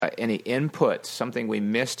any input, something we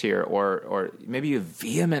missed here, or maybe you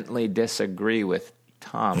vehemently disagree with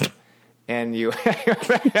Tom, and you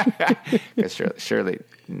surely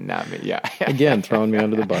not me. Yeah, again, throwing me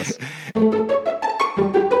under the bus.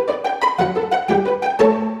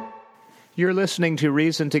 You're listening to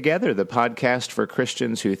Reason Together, the podcast for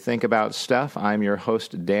Christians who think about stuff. I'm your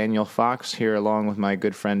host, Daniel Fox, here along with my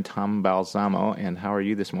good friend Tom Balsamo. And how are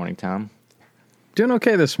you this morning, Tom? Doing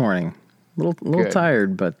okay this morning. A little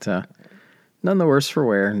tired, but none the worse for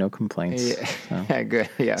wear. No complaints. Yeah. So, good.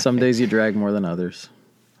 Yeah. Some days you drag more than others.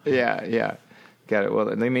 Yeah. Got it. Well,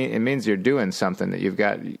 it means you're doing something, that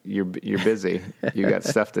you're busy. You got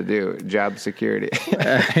stuff to do. Job security.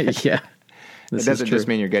 Yeah. It doesn't just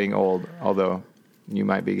mean you're getting old, although you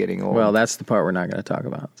might be getting old. Well, that's the part we're not going to talk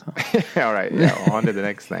about. So. All right. Yeah. On to the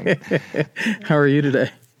next thing. How are you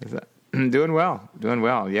today? Doing well.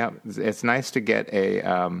 Yeah. It's nice to get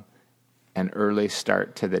an early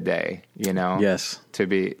start to the day, you know? Yes. To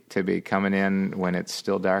be coming in when it's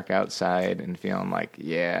still dark outside and feeling like,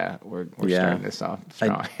 we're starting this off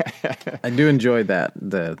strong. I do enjoy that,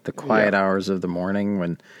 the quiet hours of the morning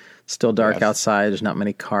when it's still dark outside. There's not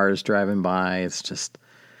many cars driving by. It's just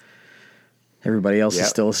everybody else is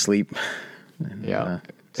still asleep. And,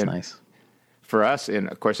 it's nice. For us, and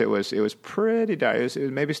of course, it was pretty dark. It was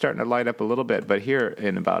maybe starting to light up a little bit, but here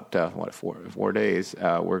in about 4 days,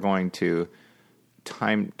 we're going to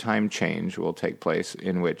time change will take place,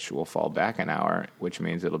 in which we'll fall back an hour, which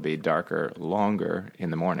means it'll be darker longer in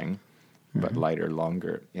the morning, but lighter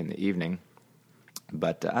longer in the evening.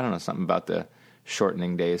 But I don't know, something about the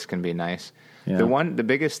shortening days can be nice. Yeah. The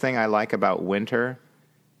biggest thing I like about winter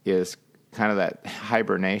is kind of that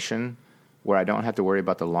hibernation, where I don't have to worry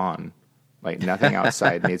about the lawn. Like, nothing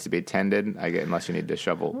outside needs to be tended, unless you need to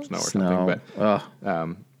shovel snow or something.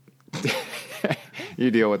 But you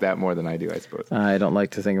deal with that more than I do, I suppose. I don't like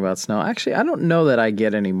to think about snow. Actually, I don't know that I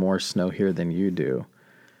get any more snow here than you do.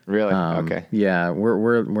 Really? Okay. Yeah,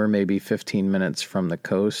 we're maybe 15 minutes from the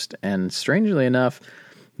coast, and strangely enough,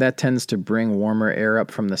 that tends to bring warmer air up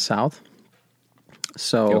from the south.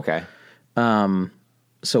 So, okay. So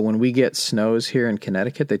when we get snows here in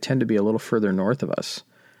Connecticut, they tend to be a little further north of us.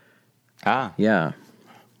 Ah. Yeah.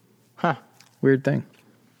 Huh. Weird thing.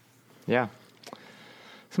 Yeah.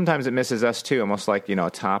 Sometimes it misses us too, almost like,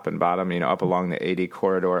 top and bottom, up along the 80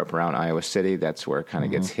 corridor up around Iowa City. That's where it kind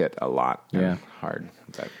of gets hit a lot and hard.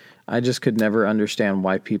 But I just could never understand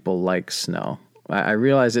why people like snow. I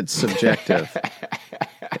realize it's subjective.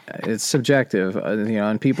 It's subjective,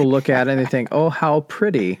 and people look at it and they think, oh, how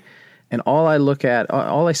pretty. And all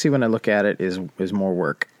I see when I look at it is more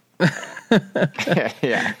work.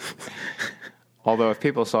 Yeah. Although if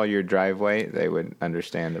people saw your driveway, they would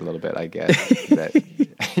understand a little bit, I guess, that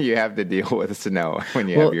you have to deal with snow when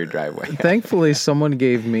you have your driveway. Thankfully, someone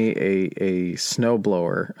gave me a snow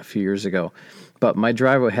blower a few years ago, but my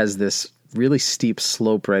driveway has this really steep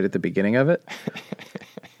slope right at the beginning of it,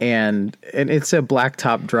 and it's a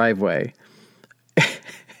blacktop driveway.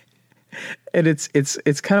 And it's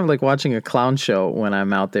kind of like watching a clown show when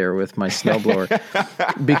I'm out there with my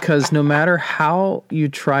snowblower, because no matter how you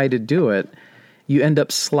try to do it, you end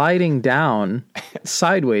up sliding down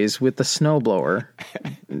sideways with the snowblower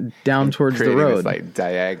down towards the road. This, like,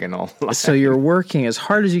 diagonal line. So you're working as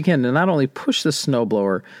hard as you can to not only push the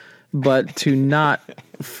snowblower, but to not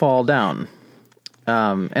fall down.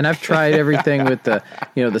 And I've tried everything with the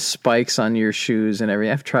spikes on your shoes and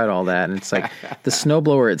everything. I've tried all that, and it's like the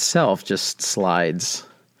snowblower itself just slides.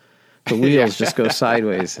 The wheels just go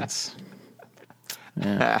sideways.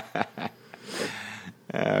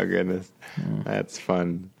 Oh, goodness. That's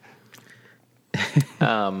fun.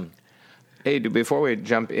 Hey, before we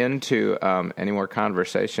jump into any more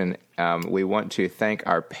conversation, we want to thank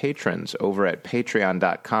our patrons over at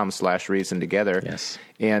patreon.com/reasontogether. Yes.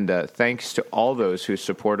 And thanks to all those who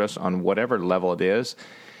support us on whatever level it is.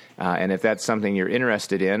 And if that's something you're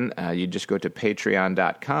interested in, you just go to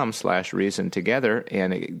patreon.com/reasontogether,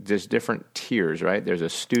 and there's different tiers, right? There's a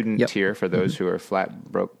student tier for those who are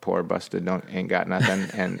flat, broke, poor, busted, ain't got nothing.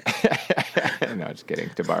 And no, just kidding,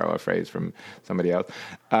 to borrow a phrase from somebody else.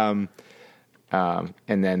 And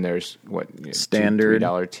then there's standard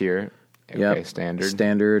 $3 tier. Okay,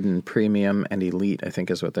 standard and premium and elite, I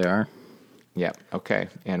think is what they are. Yeah. Okay.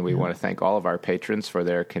 And we want to thank all of our patrons for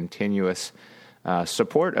their continuous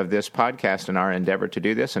support of this podcast and our endeavor to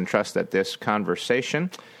do this, and trust that this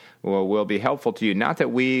conversation will be helpful to you. Not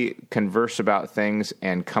that we converse about things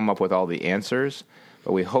and come up with all the answers,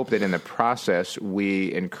 but we hope that in the process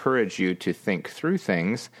we encourage you to think through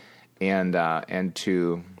things and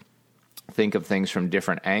to think of things from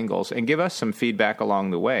different angles, and give us some feedback along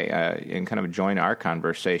the way, and kind of join our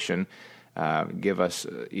conversation. Give us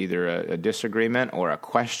either a disagreement or a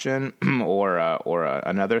question or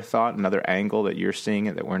another thought, another angle that you're seeing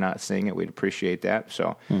it that we're not seeing it. We'd appreciate that.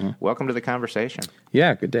 So welcome to the conversation.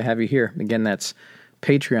 Yeah, good to have you here. Again, that's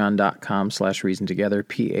patreon.com/reason together,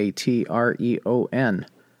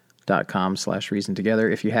 patreon.com/reason together.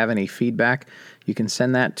 If you have any feedback, you can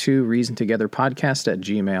send that to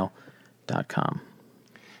reasontogetherpodcast@gmail.com.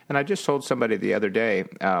 And I just told somebody the other day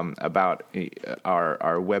about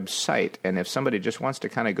our website, and if somebody just wants to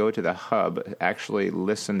kind of go to the hub, actually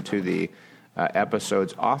listen to the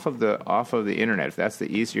episodes off of the internet, if that's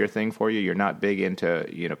the easier thing for you, you're not big into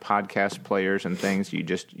podcast players and things.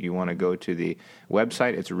 You want to go to the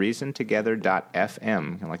website. It's reasontogether.fm,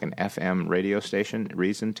 kind of like an FM radio station.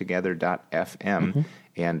 Reasontogether.fm,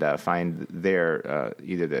 and find there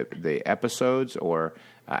either the episodes or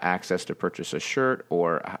access to purchase a shirt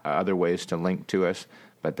or other ways to link to us.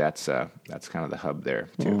 But that's kind of the hub there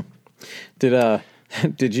too. Did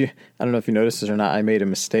you? I don't know if you noticed this or not. I made a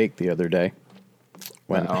mistake the other day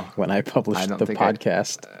when I published the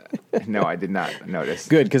podcast. No, I did not notice.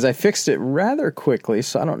 Good, because I fixed it rather quickly,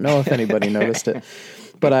 so I don't know if anybody noticed it.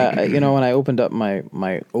 But when I opened up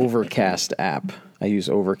my Overcast app, I use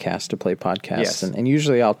Overcast to play podcasts, yes. and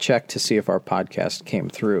usually I'll check to see if our podcast came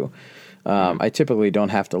through. I typically don't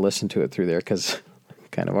have to listen to it through there because I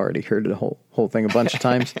kind of already heard the whole thing a bunch of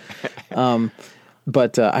times.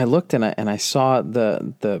 But I looked and I saw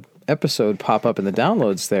the episode pop up in the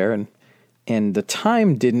downloads there, and the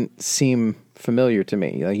time didn't seem familiar to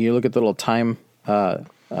me. Like you look at the little time timestamp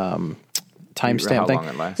thing. How long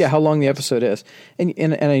it lasts. Yeah, how long the episode is.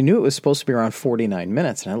 And I knew it was supposed to be around 49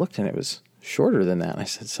 minutes, and I looked and it was shorter than that. And I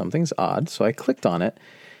said, something's odd. So I clicked on it,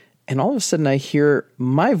 and all of a sudden I hear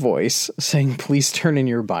my voice saying, please turn in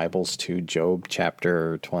your Bibles to Job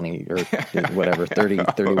chapter 20 or whatever, 30,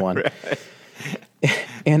 31. Right.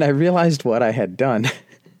 And I realized what I had done.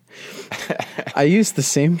 I used the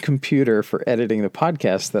same computer for editing the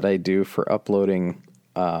podcast that I do for uploading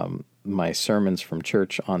my sermons from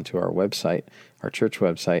church onto our website, our church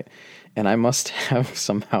website, and I must have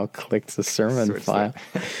somehow clicked the sermon file.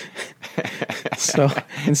 So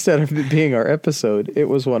instead of it being our episode, it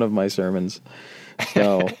was one of my sermons.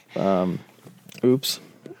 So, oops.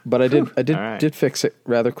 But I did fix it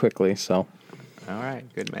rather quickly. So. All right,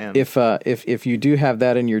 good man. If you do have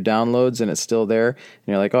that in your downloads and it's still there, and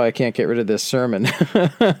you're like, oh, I can't get rid of this sermon,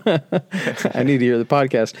 I need to hear the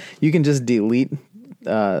podcast, you can just delete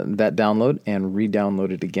that download and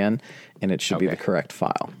re-download it again, and it should be the correct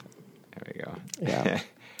file. There we go. Yeah.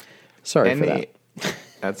 Sorry for that.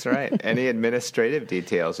 That's right. Any administrative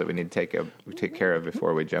details that we need to take care of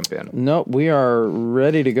before we jump in? No, we are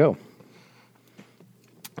ready to go.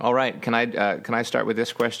 All right. Can I start with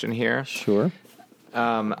this question here? Sure.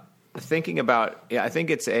 Thinking about, I think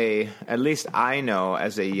it's at least I know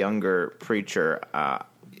as a younger preacher, I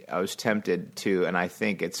was tempted to, and I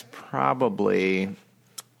think it's probably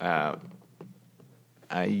a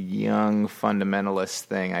young fundamentalist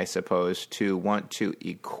thing, I suppose, to want to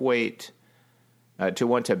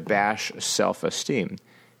bash self-esteem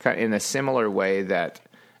in a similar way that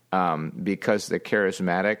because the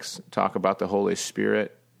charismatics talk about the Holy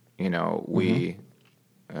Spirit, we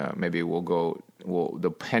maybe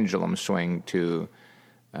the pendulum swing to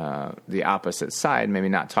the opposite side, maybe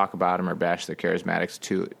not talk about them or bash the charismatics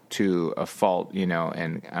to a fault,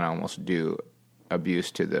 and almost do abuse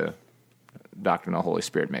to the doctrine of the Holy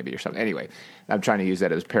Spirit maybe or something. Anyway, I'm trying to use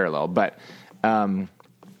that as parallel. But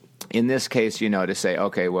in this case, to say,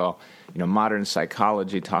 okay, well, modern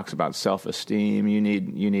psychology talks about self-esteem. You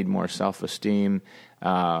need more self-esteem.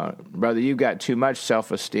 Brother, you've got too much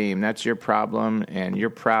self-esteem. That's your problem, and you're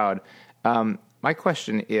proud. My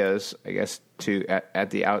question is, I guess, at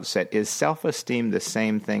the outset, is self-esteem the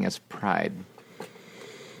same thing as pride?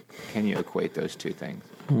 Can you equate those two things?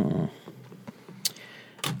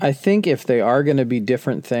 I think if they are going to be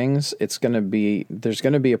different things, there's going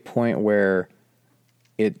to be a point where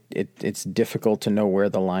it's difficult to know where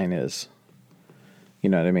the line is. You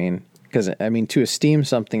know what I mean? Because, to esteem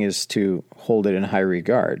something is to hold it in high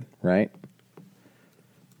regard, right?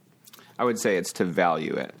 I would say it's to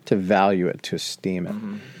value it. To value it, to esteem it.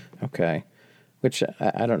 Mm-hmm. Okay. Which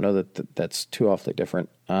I don't know that's too awfully different.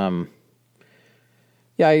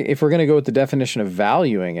 If we're going to go with the definition of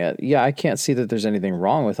valuing it, I can't see that there's anything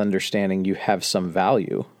wrong with understanding you have some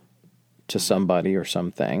value to somebody or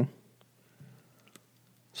something.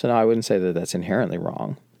 So no, I wouldn't say that that's inherently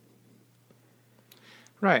wrong.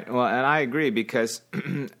 Right. Well, and I agree because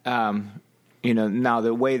now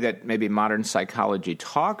the way that maybe modern psychology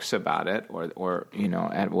talks about it, or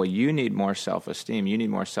well, you need more self-esteem. You need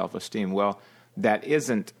more self-esteem. Well, that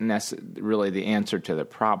isn't really the answer to the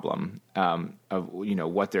problem of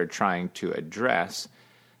what they're trying to address,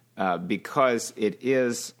 because it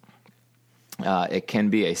is. It can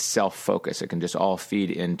be a self-focus. It can just all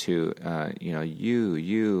feed into,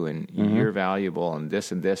 you, and you're valuable, and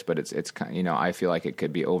this. But it's kind. I feel like it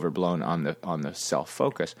could be overblown on the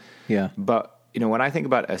self-focus. Yeah. But when I think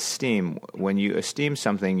about esteem, when you esteem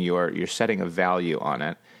something, you're setting a value on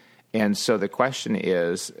it. And so the question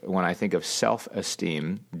is, when I think of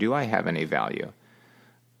self-esteem, do I have any value?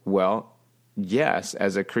 Well, yes,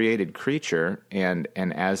 as a created creature, and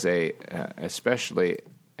as a especially.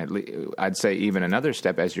 I'd say even another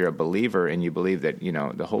step, as you're a believer and you believe that,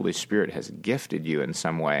 the Holy Spirit has gifted you in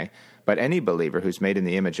some way. But any believer who's made in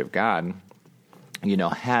the image of God,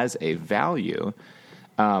 has a value.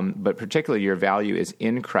 But particularly your value is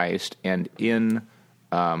in Christ and in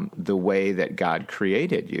the way that God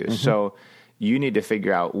created you. Mm-hmm. So you need to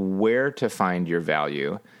figure out where to find your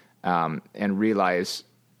value and realize,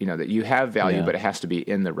 that you have value, but it has to be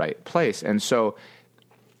in the right place. And so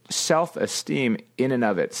self-esteem in and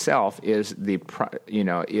of itself is the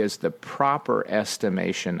proper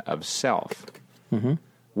estimation of self. Mm-hmm.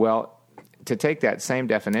 Well, to take that same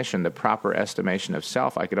definition, the proper estimation of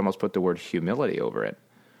self, I could almost put the word humility over it.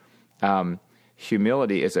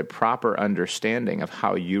 Humility is a proper understanding of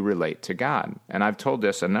how you relate to God. And I've told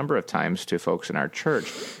this a number of times to folks in our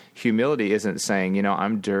church. Humility isn't saying,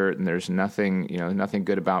 I'm dirt and there's nothing, nothing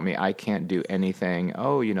good about me. I can't do anything.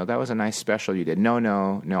 Oh, that was a nice special you did.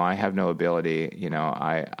 No, I have no ability.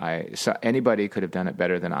 So anybody could have done it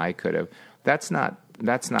better than I could have. That's not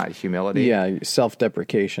humility. Yeah,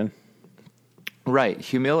 self-deprecation. Right.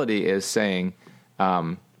 Humility is saying,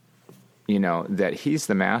 that he's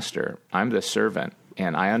the master, I'm the servant,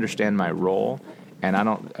 and I understand my role, and I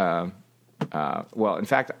don't, in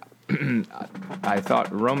fact, I thought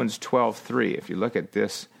Romans 12:3, if you look at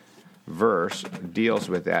this verse, deals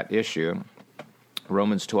with that issue.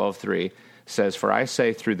 Romans 12:3 says, "For I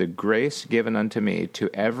say through the grace given unto me, to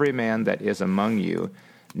every man that is among you,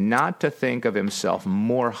 not to think of himself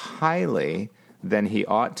more highly than he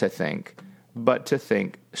ought to think, but to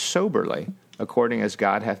think soberly, according as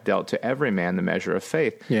God hath dealt to every man the measure of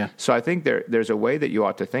faith." Yeah. So I think there's a way that you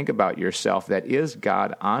ought to think about yourself that is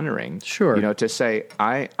God honoring. Sure. To say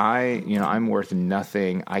I'm worth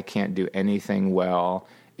nothing, I can't do anything well,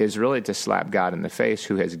 is really to slap God in the face,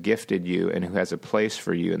 who has gifted you and who has a place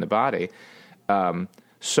for you in the body.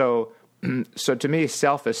 So to me,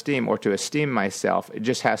 self-esteem, or to esteem myself, it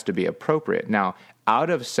just has to be appropriate. Now,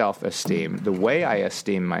 out of self-esteem, the way I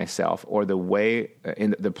esteem myself, or the way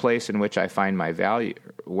in the place in which I find my value,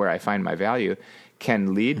 where I find my value,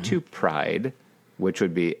 can lead to pride, which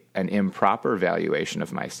would be an improper valuation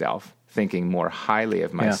of myself, thinking more highly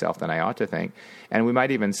of myself than I ought to think. And we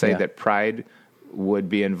might even say that pride would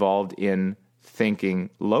be involved in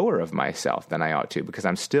thinking lower of myself than I ought to, because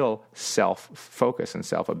I'm still self-focused and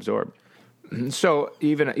self-absorbed. So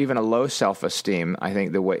even a low self-esteem, I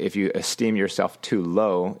think the way, if you esteem yourself too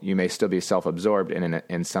low, you may still be self-absorbed, and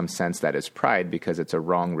in some sense that is pride, because it's a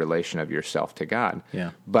wrong relation of yourself to God.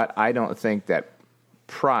 Yeah. But I don't think that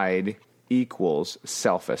pride equals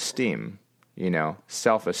self-esteem.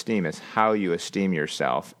 Self-esteem is how you esteem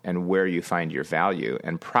yourself and where you find your value,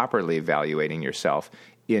 and properly evaluating yourself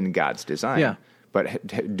in God's design. Yeah.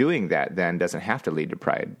 But doing that then doesn't have to lead to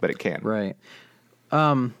pride, but it can. Right.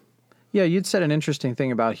 Yeah, you'd said an interesting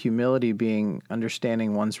thing about humility being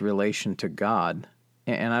understanding one's relation to God,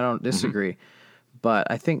 and I don't disagree. Mm-hmm.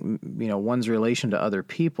 But I think one's relation to other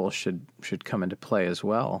people should come into play as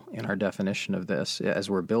well in our definition of this as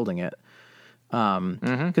we're building it,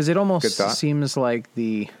 because it almost seems like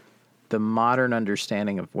the modern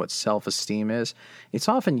understanding of what self-esteem is. It's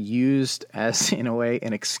often used as, in a way,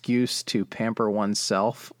 an excuse to pamper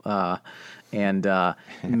oneself. And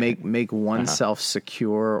make oneself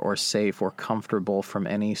secure or safe or comfortable from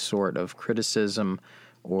any sort of criticism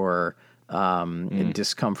or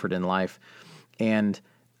discomfort in life. And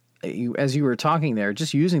as you were talking there,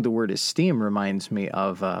 just using the word esteem reminds me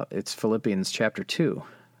of it's Philippians chapter 2.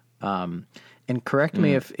 And correct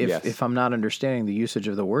me if I'm not understanding the usage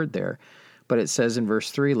of the word there, but it says in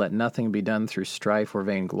verse 3, "Let nothing be done through strife or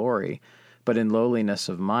vainglory, but in lowliness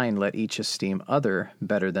of mind let each esteem other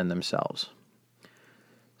better than themselves."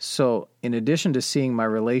 So in addition to seeing my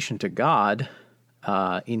relation to God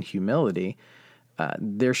in humility,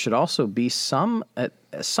 there should also be some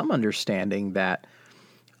understanding that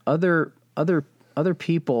other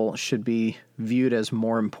people should be viewed as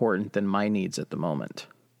more important than my needs at the moment.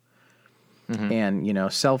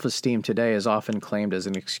 And, self-esteem today is often claimed as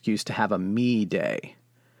an excuse to have a me day.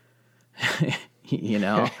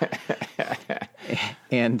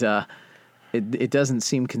 And it doesn't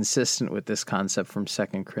seem consistent with this concept from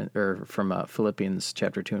Philippians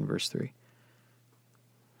chapter 2 and verse 3.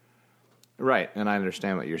 Right, and I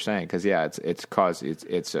understand what you're saying because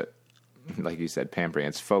it's like you said, pampering.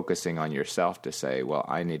 It's focusing on yourself to say, well,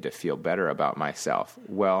 I need to feel better about myself.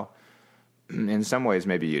 Well, in some ways,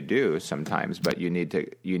 maybe you do sometimes, but you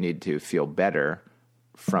need to feel better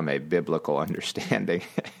from a biblical understanding.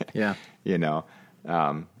 Yeah,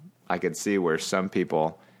 I could see where some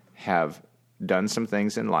people have done some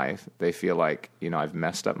things in life. They feel like, I've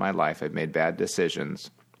messed up my life. I've made bad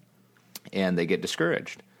decisions, and they get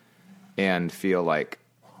discouraged and feel like,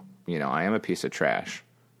 I am a piece of trash.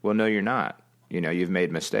 Well, no, you're not. You've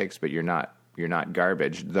made mistakes, but you're not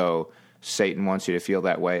garbage. Though Satan wants you to feel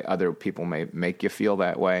that way, other people may make you feel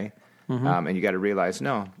that way, and you got to realize,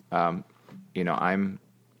 no, I'm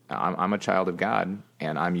a child of God,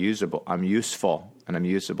 and I'm usable. I'm useful, and I'm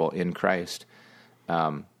usable in Christ.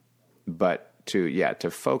 But to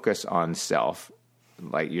focus on self,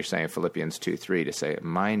 like you're saying, Philippians 2:3, to say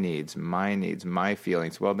my needs, my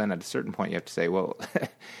feelings. Well, then at a certain point, you have to say, well.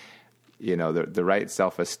 The right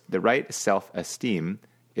self-esteem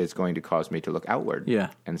is going to cause me to look outward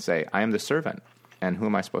and say, I am the servant, and who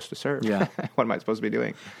am I supposed to serve? Yeah. What am I supposed to be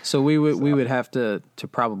doing? So we would have to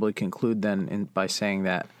probably conclude then by saying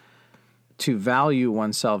that to value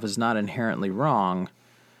oneself is not inherently wrong,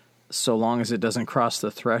 so long as it doesn't cross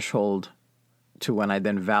the threshold to when I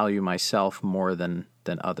then value myself more than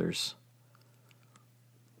others.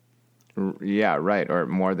 Yeah, right, or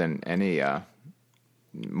more than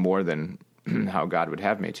how God would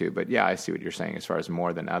have me to. But yeah, I see what you're saying as far as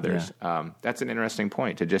more than others. Yeah. That's an interesting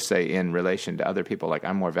point to just say in relation to other people, like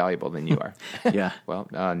I'm more valuable than you are. Yeah. Well,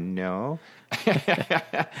 no.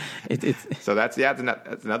 So that's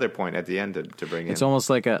another point at the end to bring in. It's almost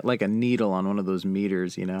like a needle on one of those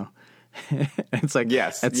meters, It's like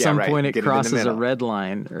yes, at some point it get crosses a red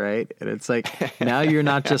line, right? And it's like now you're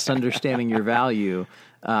not just understanding your value.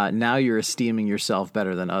 Now you're esteeming yourself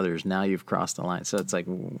better than others. Now you've crossed the line. So it's like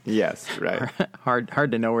yes, right.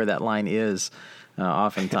 hard to know where that line is,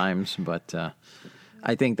 oftentimes. But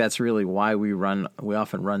I think that's really why we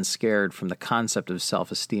often run scared from the concept of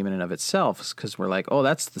self-esteem in and of itself, because we're like, oh,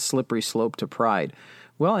 that's the slippery slope to pride.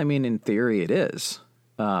 Well, I mean, in theory, it is.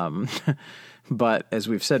 But as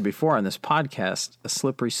we've said before on this podcast, a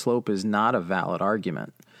slippery slope is not a valid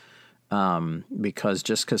argument. Because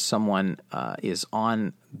just because someone is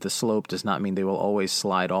on the slope does not mean they will always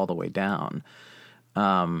slide all the way down.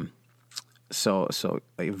 So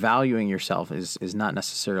valuing yourself is not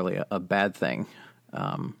necessarily a bad thing.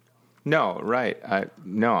 No, right.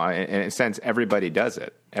 In a sense, everybody does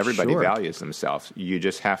it. Everybody values themselves. You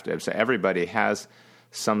just have to say everybody has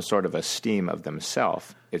some sort of esteem of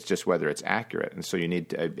themselves. It's just whether it's accurate. And so you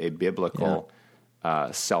need a biblical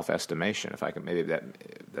self-estimation, if I can, maybe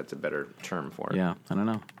that's a better term for it. Yeah, I don't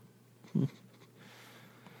know.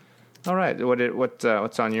 All right,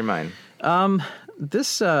 what's on your mind?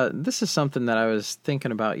 This is something that I was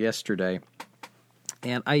thinking about yesterday,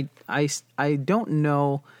 and I don't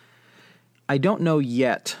know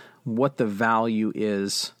yet what the value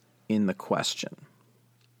is in the question.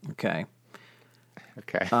 Okay.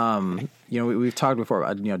 We've talked before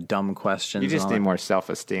about dumb questions. You just need more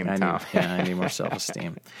self-esteem, Tom. I need more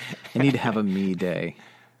self-esteem. I need to have a me day.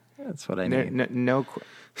 That's what I need.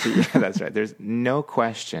 That's right. There's no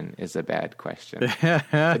question is a bad question.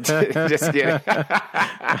 Just kidding.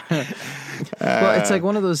 Well, it's like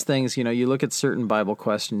one of those things. You look at certain Bible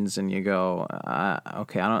questions and you go,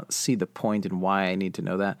 okay, I don't see the point in why I need to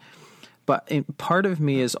know that. But part of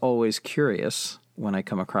me is always curious when I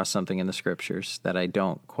come across something in the scriptures that I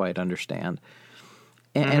don't quite understand.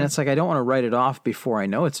 And it's like I don't want to write it off before I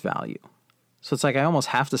know its value. So it's like I almost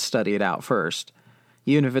have to study it out first,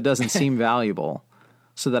 even if it doesn't seem valuable,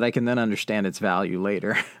 so that I can then understand its value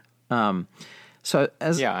later. I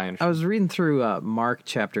was reading through Mark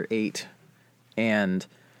chapter 8 and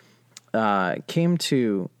came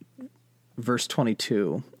to verse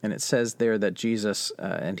 22, and it says there that Jesus,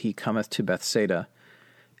 and he cometh to Bethsaida,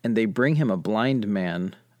 and they bring a blind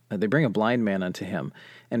man unto him,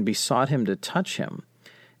 and besought him to touch him.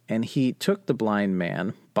 And he took the blind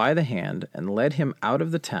man by the hand, and led him out of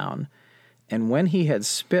the town. And when he had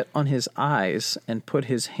spit on his eyes, and put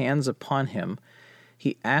his hands upon him,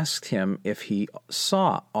 he asked him if he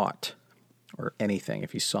saw aught, or anything,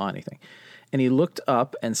 if he saw anything. And he looked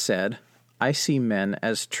up and said, I see men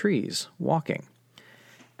as trees walking.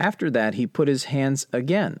 After that he put his hands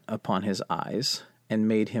again upon his eyes, and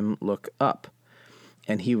made him look up.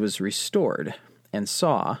 And he was restored, and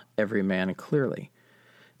saw every man clearly,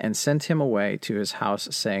 and sent him away to his house,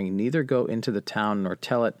 saying, Neither go into the town, nor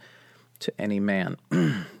tell it to any man.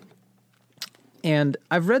 And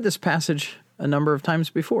I've read this passage a number of times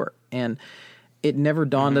before, and it never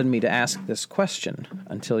dawned on me to ask this question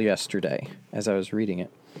until yesterday as I was reading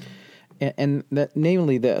it. And that,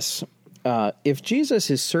 namely this, if Jesus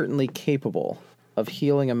is certainly capable of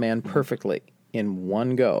healing a man perfectly in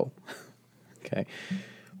one go, okay,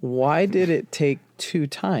 why did it take 2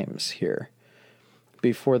 times here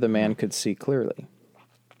before the man could see clearly?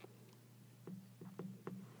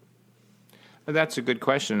 That's a good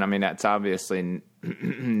question. I mean, that's obviously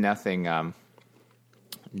nothing. No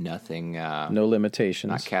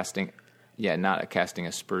limitations. Not casting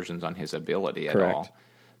aspersions on his ability at Correct. all.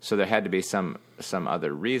 So there had to be some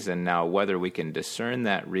other reason. Now, whether we can discern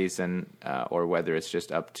that reason, or whether it's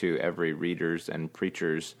just up to every reader's and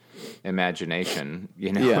preacher's imagination,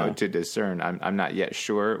 to discern, I'm not yet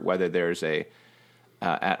sure whether there's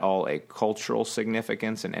at all a cultural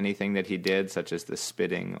significance in anything that he did, such as the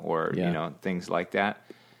spitting or things like that,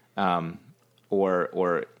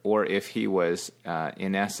 or if he was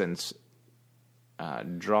in essence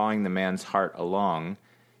drawing the man's heart along.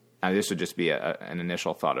 Now, this would just be an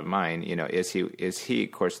initial thought of mine. Is he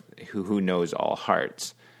of course who knows all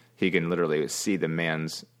hearts? He can literally see the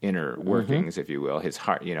man's inner workings, if you will, his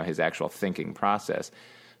heart, his actual thinking process.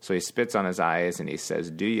 So he spits on his eyes and he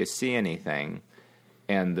says, "Do you see anything?"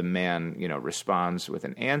 And the man, responds with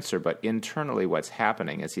an answer. But internally, what's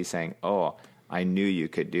happening is he's saying, "Oh, I knew you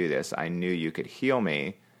could do this. I knew you could heal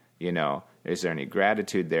me. Is there any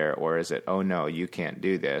gratitude there, or is it, oh no, you can't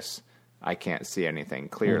do this? I can't see anything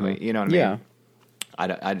clearly." You know what I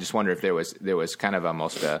mean? I just wonder if there was kind of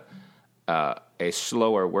almost a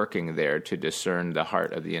slower working there to discern the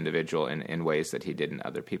heart of the individual in ways that he did in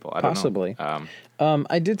other people. I don't Possibly. know.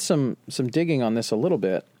 I did some digging on this a little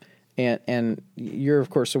bit, and you're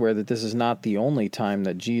of course aware that this is not the only time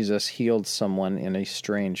that Jesus healed someone in a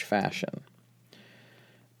strange fashion.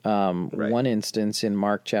 Right. One instance in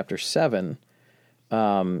Mark chapter 7,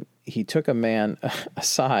 he took a man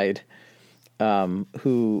aside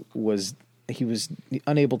who was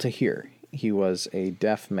unable to hear. He was a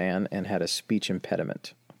deaf man and had a speech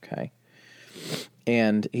impediment. Okay.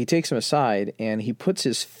 And he takes him aside and he puts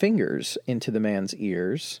his fingers into the man's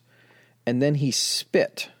ears, and then he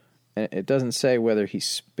spit. And it doesn't say whether he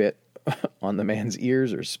spit on the man's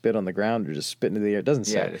ears or spit on the ground or just spit into the air. It doesn't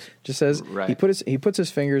say. It just says right. he puts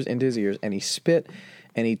his fingers into his ears and he spit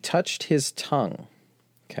and he touched his tongue.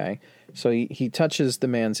 Okay. So he touches the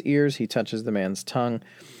man's ears, he touches the man's tongue,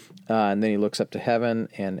 and then he looks up to heaven,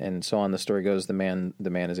 and so on. The story goes, the man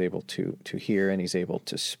is able to hear, and he's able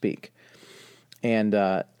to speak. And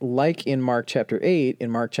like in Mark chapter 8,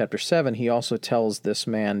 in Mark chapter 7, he also tells this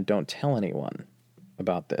man, don't tell anyone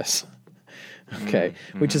about this. Okay,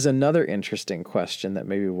 which is another interesting question that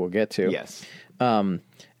maybe we'll get to. Yes.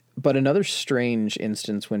 But another strange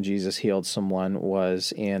instance when Jesus healed someone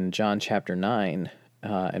was in John chapter 9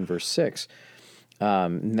 and verse 6.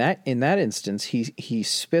 In that instance, he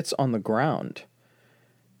spits on the ground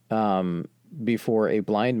before a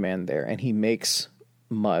blind man there, and he makes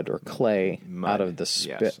mud or clay out of the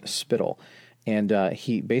spittle. And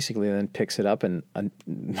he basically then picks it up and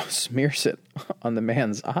smears it on the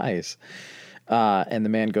man's eyes. And the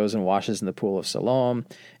man goes and washes in the pool of Siloam,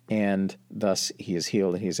 and thus he is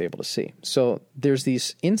healed and he is able to see. So there's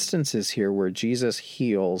these instances here where Jesus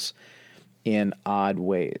heals in odd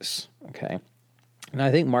ways, okay? And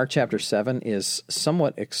I think Mark chapter 7 is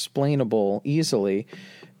somewhat explainable easily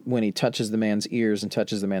when he touches the man's ears and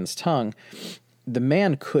touches the man's tongue. The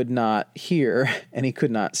man could not hear and he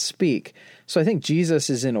could not speak. So I think Jesus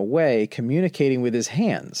is in a way communicating with his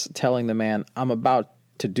hands, telling the man, I'm about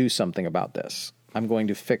to do something about this. I'm going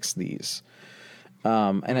to fix these.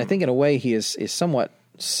 And I think in a way he is somewhat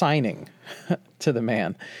signing to the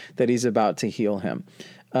man that he's about to heal him.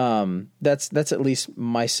 That's at least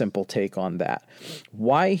my simple take on that.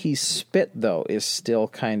 Why he spit, though, is still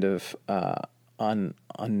kind of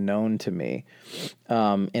unknown to me.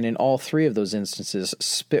 And in all 3 of those instances,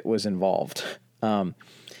 spit was involved.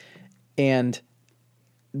 And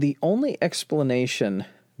the only explanation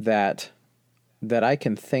that I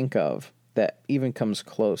can think of that even comes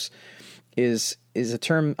close is a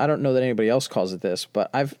term, I don't know that anybody else calls it this, but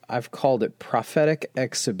I've called it prophetic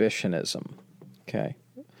exhibitionism. Okay.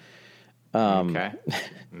 Okay.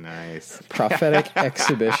 Nice. Prophetic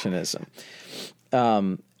exhibitionism.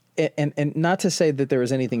 And not to say that there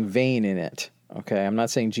was anything vain in it. Okay. I'm not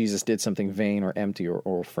saying Jesus did something vain or empty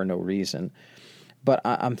or for no reason. But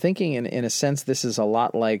I'm thinking, in a sense, this is a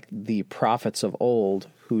lot like the prophets of old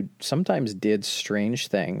who sometimes did strange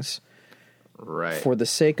things Right. for the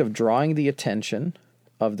sake of drawing the attention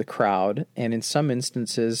of the crowd, and in some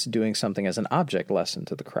instances doing something as an object lesson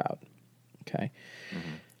to the crowd. Okay.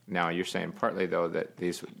 Now, you're saying partly, though, that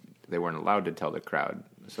they weren't allowed to tell the crowd,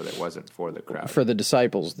 so that wasn't for the crowd. For the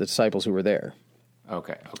disciples who were there.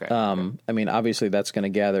 Okay. I mean, obviously that's going to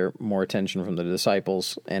gather more attention from the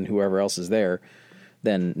disciples and whoever else is there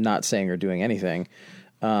than not saying or doing anything.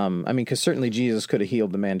 I mean, because certainly Jesus could have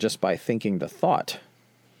healed the man just by thinking the thought,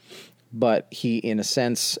 but he, in a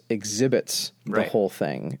sense, exhibits the Right. whole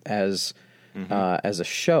thing as a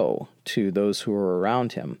show to those who are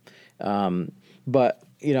around him. But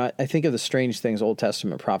I think of the strange things Old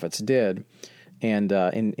Testament prophets did, and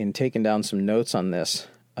in taking down some notes on this,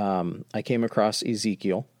 I came across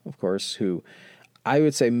Ezekiel, of course, who I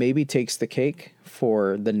would say maybe takes the cake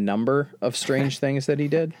for the number of strange things that he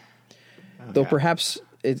did. Though perhaps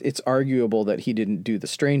it's arguable that he didn't do the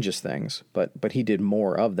strangest things, but he did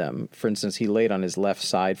more of them. For instance, he laid on his left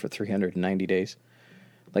side for 390 days.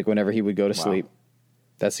 Like whenever he would go to sleep,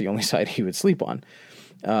 that's the only side he would sleep on.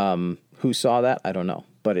 Who saw that? I don't know.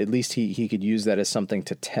 But at least he could use that as something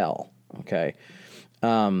to tell. Okay.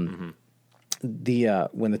 When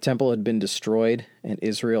the temple had been destroyed and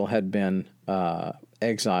Israel had been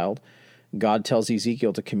exiled, God tells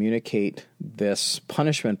Ezekiel to communicate this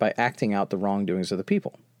punishment by acting out the wrongdoings of the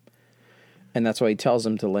people. And that's why he tells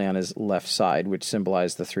him to lay on his left side, which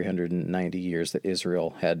symbolized the 390 years that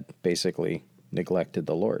Israel had basically neglected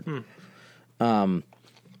the Lord.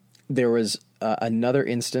 There was another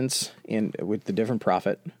instance with the different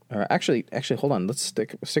prophet. Or actually, hold on. Let's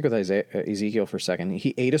stick with Ezekiel for a second.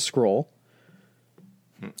 He ate a scroll.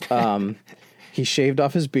 He shaved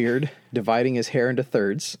off his beard, dividing his hair into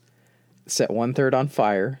thirds, set 1/3 on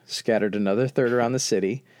fire, scattered another third around the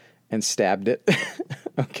city, and stabbed it,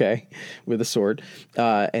 with a sword.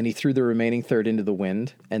 And he threw the remaining third into the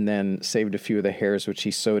wind, and then saved a few of the hairs which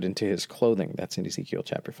he sewed into his clothing. That's in Ezekiel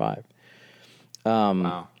chapter 5.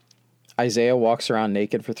 Wow. Isaiah walks around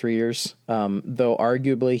naked for 3 years, though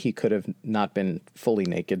arguably he could have not been fully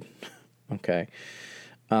naked. Okay.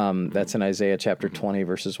 That's in Isaiah chapter 20,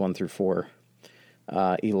 verses 1 through 4.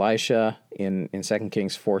 Elisha, in 2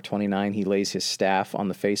 Kings 4:29, he lays his staff on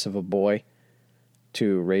the face of a boy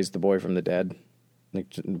to raise the boy from the dead.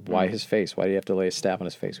 Like, why his face? Why do you have to lay a staff on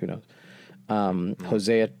his face? Who knows?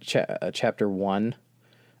 Hosea chapter 1,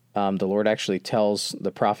 the Lord actually tells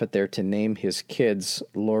the prophet there to name his kids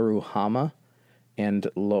Loruhama and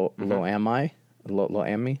Loami,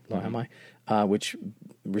 which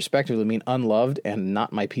respectively mean unloved and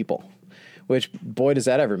not my people. Which, boy, does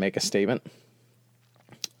that ever make a statement.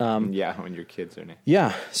 When your kids are named.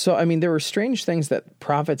 Yeah. So, I mean, there were strange things that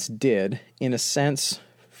prophets did, in a sense,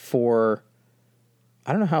 for,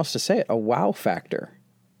 I don't know how else to say it, a wow factor.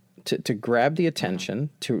 To grab the attention,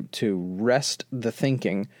 to wrest the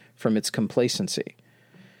thinking from its complacency.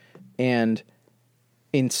 And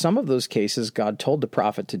in some of those cases, God told the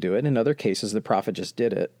prophet to do it. In other cases, the prophet just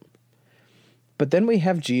did it. But then we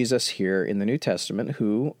have Jesus here in the New Testament,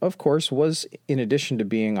 who, of course, was, in addition to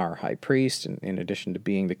being our high priest, and in addition to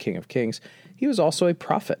being the King of Kings, he was also a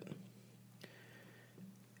prophet.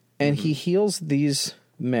 And he heals these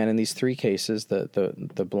men in these three cases,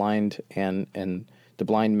 the blind and the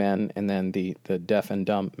blind men, and then the deaf and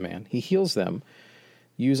dumb man. He heals them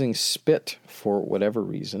using spit for whatever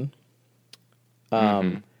reason.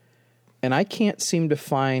 And I can't seem to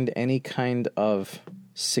find any kind of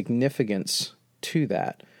significance to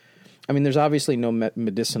that. I mean, there's obviously no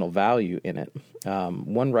medicinal value in it.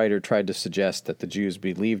 One writer tried to suggest that the Jews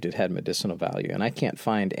believed it had medicinal value, and I can't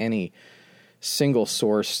find any single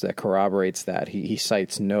source that corroborates that. He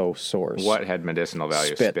cites no source. What had medicinal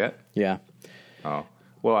value? Spit. Yeah. Oh.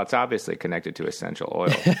 Well, it's obviously connected to essential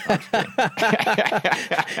oil.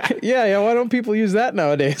 Yeah. Why don't people use that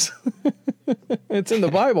nowadays? It's in the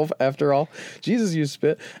Bible, after all. Jesus used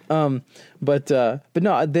spit. But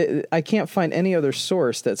no, I can't find any other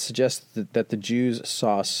source that suggests that the Jews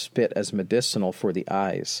saw spit as medicinal for the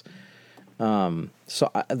eyes. So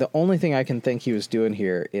the only thing I can think he was doing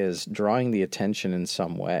here is drawing the attention in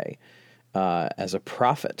some way as a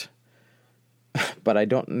prophet. But I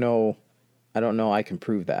don't know I can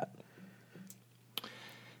prove that.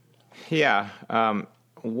 Yeah.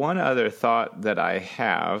 One other thought that I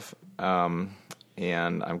have, and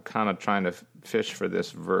I'm kind of trying to fish for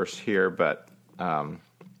this verse here, but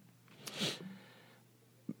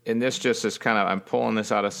and this just is kind of, I'm pulling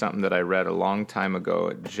this out of something that I read a long time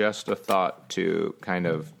ago, just a thought to kind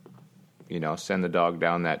of, send the dog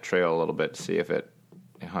down that trail a little bit to see if it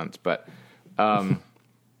hunts. But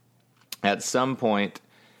At some point,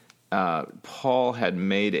 Paul had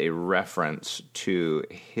made a reference to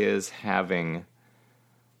his having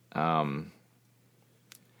some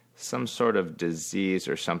sort of disease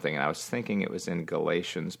or something, and I was thinking it was in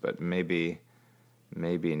Galatians, but maybe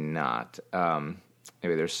not.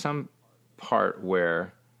 Maybe there's some part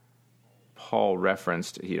where Paul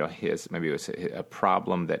referenced, maybe it was a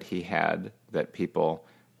problem that he had that people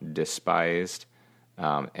despised,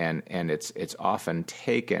 and it's often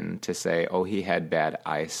taken to say, oh, he had bad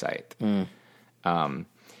eyesight. And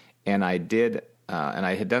I had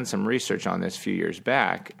done some research on this a few years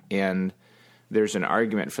back, and there's an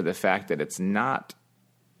argument for the fact that it's not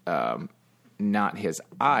his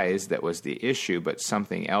eyes that was the issue, but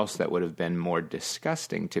something else that would have been more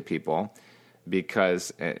disgusting to people.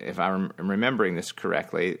 Because if I'm remembering this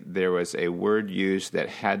correctly, there was a word used that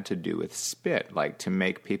had to do with spit, like to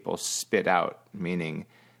make people spit out, meaning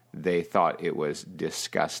they thought it was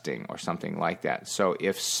disgusting or something like that. So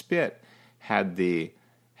if spit had the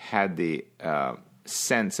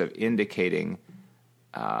sense of indicating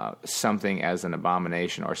something as an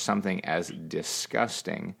abomination or something as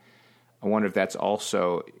disgusting, I wonder if that's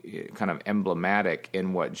also kind of emblematic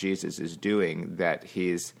in what Jesus is doing, that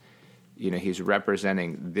he's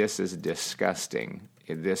representing this is disgusting.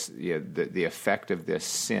 The effect of this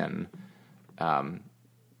sin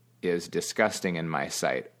is disgusting in my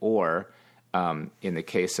sight. Or in the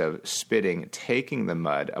case of spitting, taking the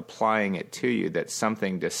mud, applying it to you, that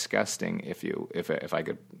something disgusting, if I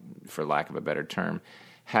could, for lack of a better term,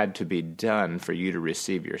 had to be done for you to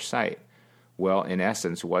receive your sight. Well, in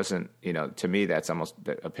essence, wasn't, to me, that's almost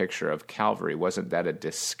a picture of Calvary. Wasn't that a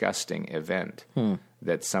disgusting event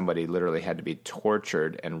that somebody literally had to be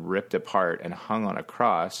tortured and ripped apart and hung on a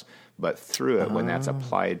cross, but through it, when that's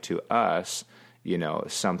applied to us,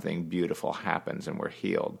 something beautiful happens and we're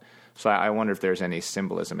healed. So I wonder if there's any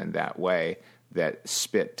symbolism in that way, that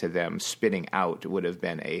spit to them, spitting out would have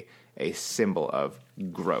been a symbol of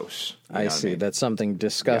gross. I see. I mean? That something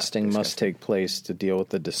disgusting must take place to deal with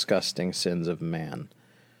the disgusting sins of man.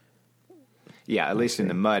 Yeah, at least in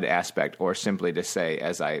the mud aspect, or simply to say,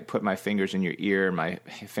 as I put my fingers in your ear, my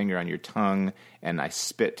finger on your tongue, and I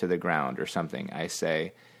spit to the ground or something, I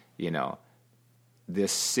say,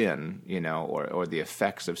 this sin, or the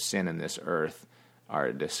effects of sin in this earth are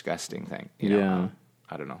a disgusting thing.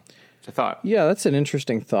 I don't know. It's a thought. Yeah, that's an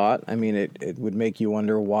interesting thought. I mean, it would make you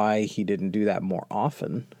wonder why he didn't do that more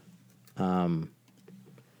often,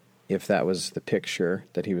 if that was the picture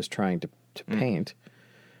that he was trying to paint.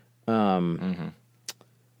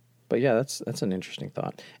 But yeah, that's an interesting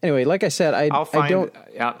thought. Anyway, like I said, I'll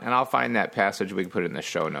find that passage. We can put it in the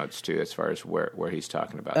show notes too, as far as where he's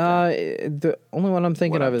talking about. The only one I'm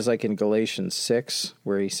thinking of is like in Galatians 6,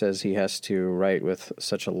 where he says he has to write with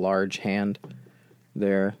such a large hand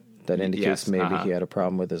there. That indicates maybe he had a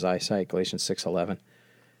problem with his eyesight, Galatians 6:11.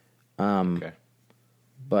 Okay.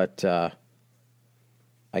 But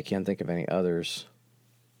I can't think of any others.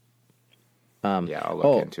 I'll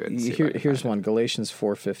look into it. And see here's one, Galatians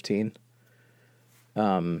 4:15.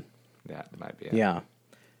 That might be it.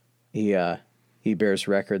 Yeah. He bears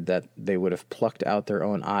record that they would have plucked out their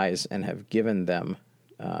own eyes and have given them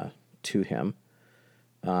to him.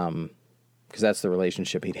 Because that's the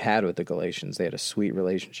relationship he'd had with the Galatians. They had a sweet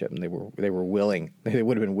relationship, and they were willing. They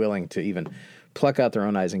would have been willing to even pluck out their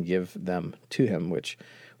own eyes and give them to him, which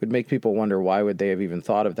would make people wonder why would they have even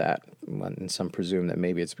thought of that. And some presume that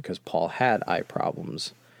maybe it's because Paul had eye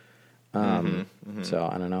problems. So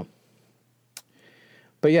I don't know.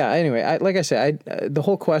 But yeah, anyway, like I say, the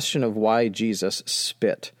whole question of why Jesus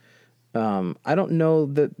spit, I don't know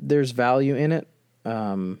that there's value in it.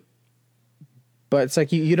 But it's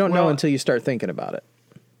like you don't know until you start thinking about it.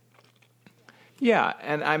 Yeah,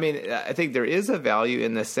 and I mean, I think there is a value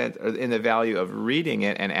in the value of reading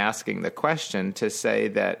it and asking the question, to say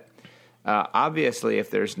that obviously, if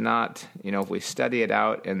there's not, if we study it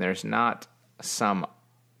out and there's not some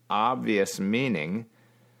obvious meaning,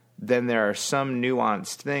 then there are some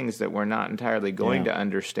nuanced things that we're not entirely going to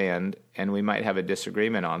understand, and we might have a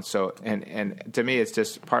disagreement on. So, and to me, it's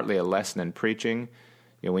just partly a lesson in preaching.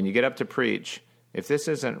 When you get up to preach, if this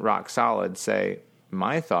isn't rock solid, say,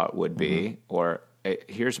 my thought would be, or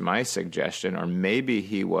here's my suggestion, or maybe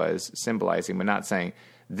he was symbolizing, but not saying,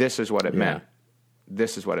 this is what it meant.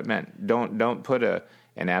 This is what it meant. Don't put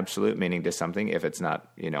an absolute meaning to something if it's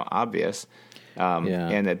not, obvious.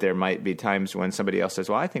 And that there might be times when somebody else says,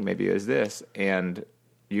 well, I think maybe it was this, and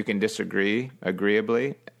you can disagree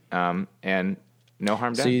agreeably, and no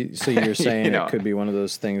harm done. So you're saying it could be one of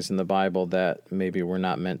those things in the Bible that maybe we're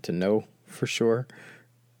not meant to know for sure?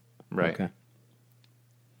 Right. Okay.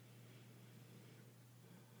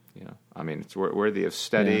 I mean, it's worthy of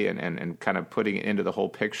study and kind of putting it into the whole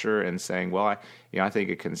picture and saying, well, I think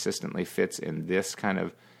it consistently fits in this kind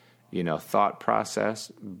of, thought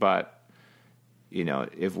process. But,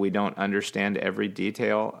 if we don't understand every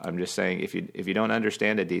detail, I'm just saying if you don't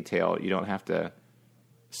understand a detail, you don't have to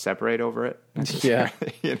separate over it. Yeah.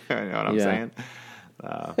 You know what I'm saying?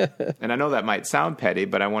 And I know that might sound petty,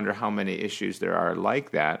 but I wonder how many issues there are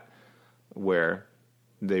like that where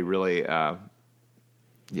they really, aren't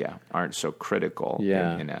so critical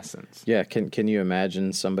in essence. Yeah. Can you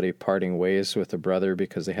imagine somebody parting ways with a brother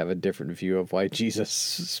because they have a different view of why Jesus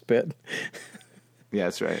spit? Yeah,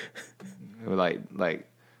 that's right. Like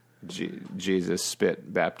Jesus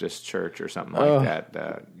Spit Baptist Church or something like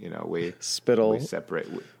that. We Spittle. We separate.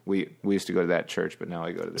 We used to go to that church, but now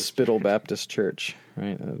we go to this Spittle Baptist Church.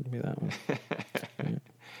 Right, that would be that one. Right.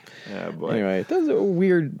 Oh, boy. Anyway, that's a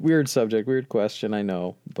weird subject, weird question. I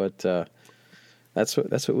know, but that's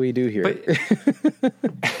what we do here.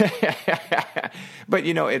 But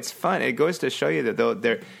it's fun. It goes to show you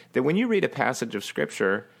that when you read a passage of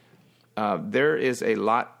Scripture, there is a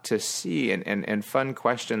lot to see and fun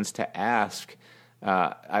questions to ask.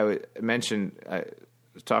 I mentioned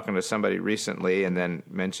was talking to somebody recently, and then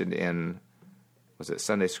mentioned in, was it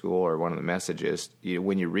Sunday school or one of the messages,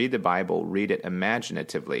 when you read the Bible, read it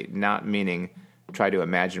imaginatively, not meaning try to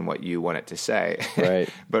imagine what you want it to say, right?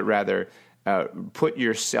 But rather put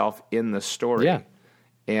yourself in the story. Yeah.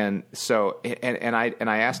 And so, and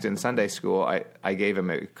I asked in Sunday school, I gave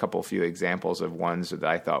him a few examples of ones that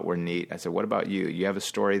I thought were neat. I said, what about you? You have a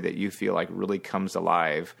story that you feel like really comes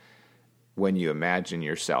alive when you imagine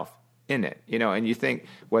yourself in it, and you think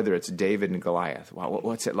whether it's David and Goliath, wow,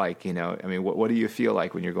 what's it like? I mean, what do you feel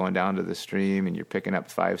like when you're going down to the stream and you're picking up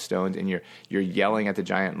 5 stones and you're yelling at the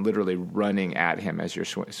giant and literally running at him as you're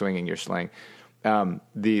swinging your sling?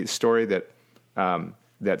 The story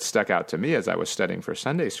that stuck out to me as I was studying for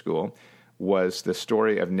Sunday school was the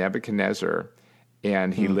story of Nebuchadnezzar,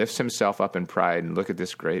 and he lifts himself up in pride and look at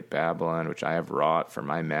this great Babylon, which I have wrought for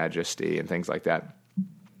my majesty and things like that.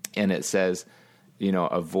 And it says,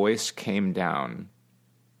 a voice came down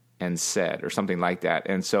and said, or something like that.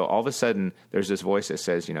 And so all of a sudden there's this voice that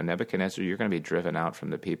says, Nebuchadnezzar, you're going to be driven out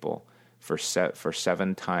from the people for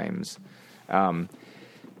 7 times.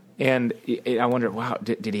 And I wonder, wow,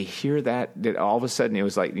 did he hear that? Did all of a sudden it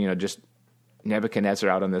was like, just Nebuchadnezzar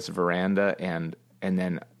out on this veranda, and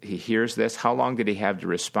then he hears this? How long did he have to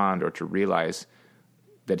respond or to realize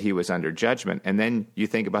that he was under judgment? And then you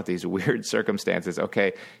think about these weird circumstances.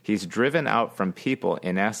 Okay, he's driven out from people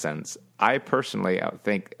in essence. I personally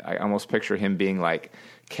think I almost picture him being like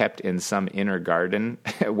kept in some inner garden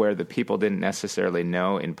where the people didn't necessarily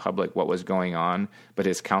know in public what was going on, but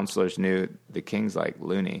his counselors knew. The king's like,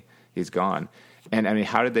 loony, he's gone. And I mean,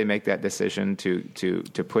 how did they make that decision to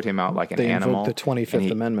put him out like an animal? They invoked the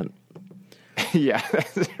 25th Amendment. Yeah,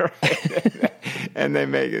 that's right. And they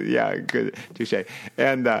make it, yeah, good, touche.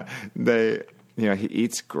 And he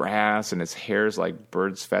eats grass and his hair's like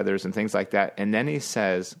bird's feathers and things like that. And then he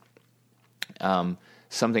says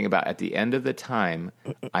something about, at the end of the time,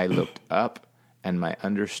 I looked up and my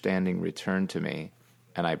understanding returned to me,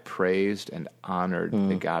 and I praised and honored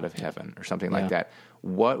the God of heaven, or something like that.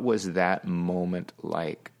 What was that moment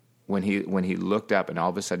like when he looked up and all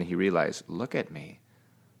of a sudden he realized, look at me.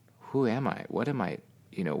 Who am I? What am I?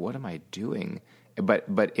 What am I doing?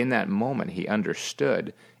 But in that moment, he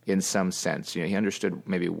understood in some sense. He understood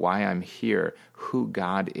maybe why I'm here, who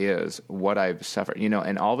God is, what I've suffered.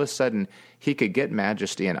 And all of a sudden, he could get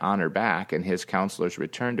majesty and honor back, and his counselors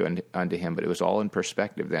returned unto him. But it was all in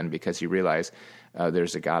perspective then, because he realized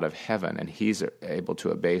there's a God of heaven, and he's able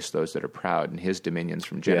to abase those that are proud, and his dominions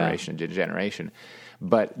from generation to generation.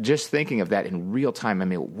 But just thinking of that in real time, I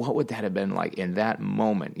mean, what would that have been like in that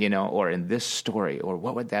moment, or in this story, or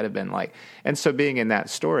what would that have been like? And so being in that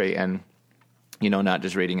story and, not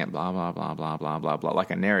just reading it blah, blah, blah, blah, blah, blah, blah, like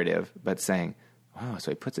a narrative, but saying, wow, so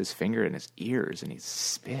he puts his finger in his ears and he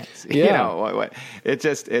spits. Yeah.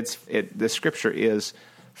 The scripture is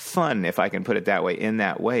fun, if I can put it that way. In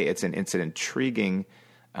that way, it's an intriguing.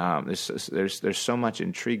 There's so much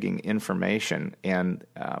intriguing information, and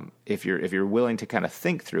if you're willing to kind of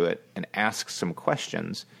think through it and ask some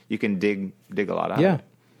questions, you can dig a lot out of it.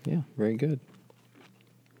 Yeah, very good.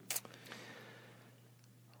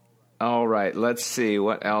 All right, let's see,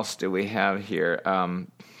 what else do we have here?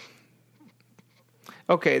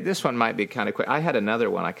 Okay, this one might be kind of quick. I had another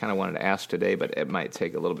one I kind of wanted to ask today, but it might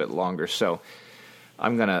take a little bit longer, so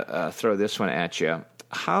I'm going to throw this one at you.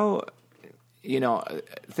 How,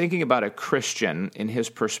 thinking about a Christian in his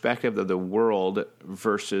perspective of the world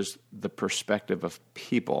versus the perspective of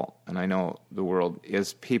people, and I know the world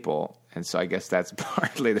is people, and so I guess that's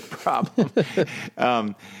partly the problem,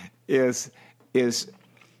 is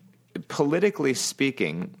politically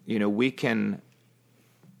speaking, we can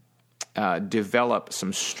develop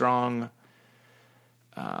some strong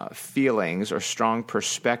feelings or strong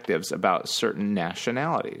perspectives about certain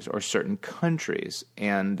nationalities or certain countries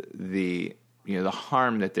and the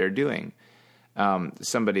harm that they're doing.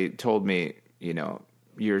 Somebody told me,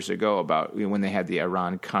 years ago about when they had the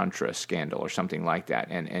Iran-Contra scandal or something like that,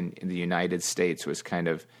 and the United States was kind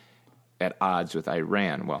of at odds with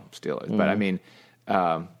Iran. Well, still is, but I mean,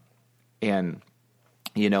 and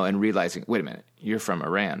realizing, wait a minute, you're from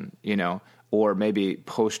Iran, or maybe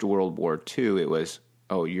post World War II, it was,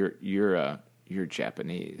 oh, you're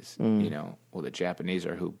Japanese, well, the Japanese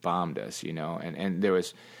are who bombed us, and there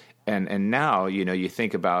was, and now, you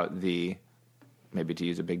think about maybe to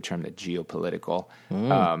use a big term, the geopolitical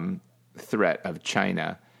threat of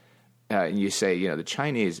China. And you say, the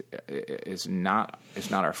Chinese is not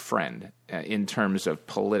our friend in terms of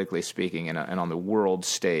politically speaking and on the world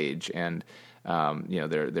stage, and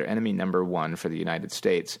they're enemy number one for the United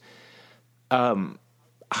States.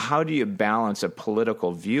 How do you balance a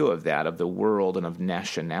political view of that, of the world and of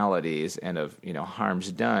nationalities and of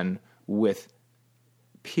harms done with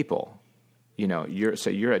people?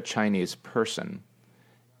 You're a Chinese person.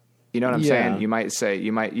 You know what I'm saying? You might say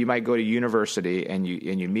you might go to university and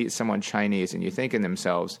you meet someone Chinese and you think in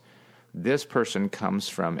themselves, this person comes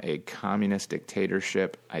from a communist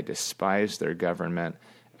dictatorship. I despise their government.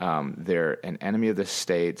 They're an enemy of the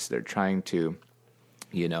states. They're trying to,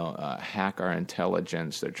 hack our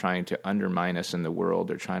intelligence. They're trying to undermine us in the world.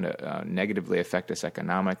 They're trying to negatively affect us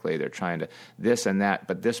economically. They're trying to this and that.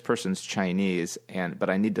 But this person's Chinese, but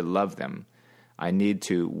I need to love them. I need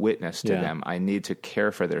to witness to them. I need to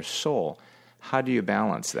care for their soul. How do you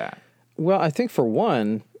balance that? Well, I think for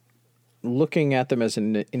one, looking at them as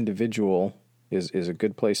an individual is a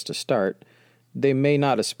good place to start. They may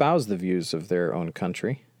not espouse the views of their own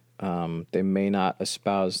country. They may not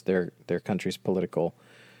espouse their country's political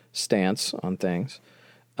stance on things.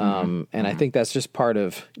 I think that's just part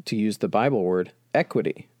of, to use the Bible word,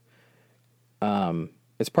 equity.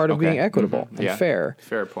 It's part of being equitable and fair.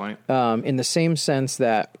 Fair point. In the same sense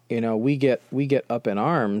that, we get up in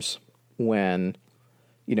arms when,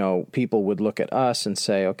 people would look at us and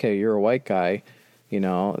say, okay, you're a white guy,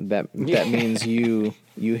 that means you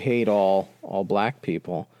hate all black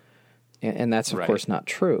people. And that's, of course, not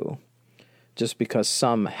true. Just because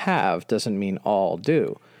some have doesn't mean all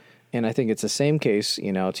do. And I think it's the same case,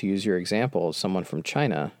 to use your example of someone from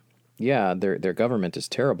China. Yeah, their government is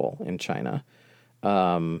terrible in China.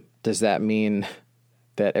 Does that mean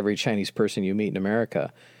that every Chinese person you meet in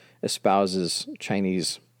America espouses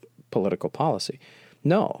Chinese political policy?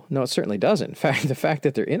 No, it certainly doesn't. In fact, the fact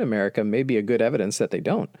that they're in America may be a good evidence that they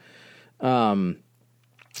don't.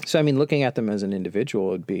 Looking at them as an individual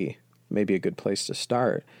would be maybe a good place to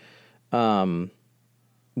start. What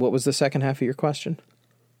was the second half of your question?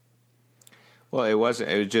 Well, it was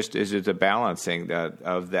just a balancing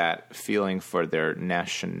of that feeling for their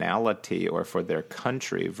nationality or for their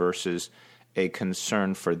country versus a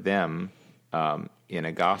concern for them in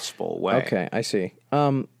a gospel way. Okay, I see.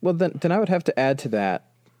 Well, then I would have to add to that.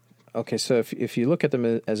 Okay, so if you look at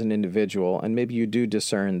them as an individual, and maybe you do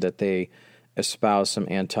discern that they espouse some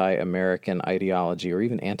anti-American ideology or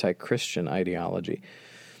even anti-Christian ideology,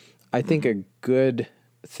 I think a good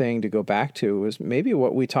thing to go back to was maybe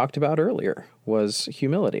what we talked about earlier, was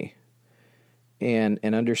humility and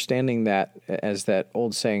understanding that, as that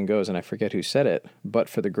old saying goes, and I forget who said it, but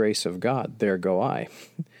for the grace of God, there go I.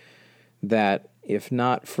 That if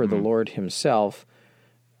not for the Lord himself,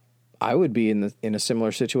 I would be in a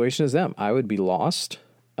similar situation as them. I would be lost.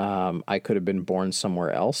 I could have been born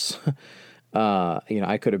somewhere else.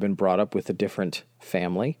 I could have been brought up with a different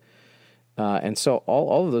family. And so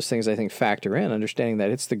all of those things, I think, factor in, understanding that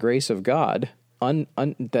it's the grace of God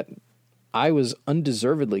that I was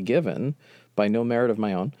undeservedly given by no merit of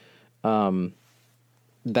my own.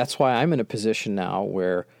 That's why I'm in a position now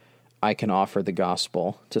where I can offer the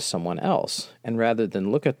gospel to someone else. And rather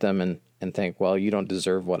than look at them and think, well, you don't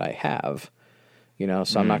deserve what I have,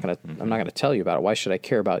 so I'm not going to tell you about it. Why should I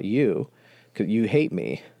care about you? Because you hate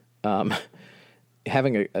me.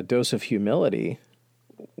 Having a dose of humility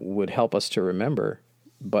would help us to remember,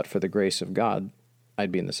 but for the grace of God,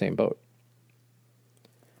 I'd be in the same boat.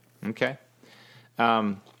 Okay.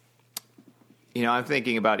 I'm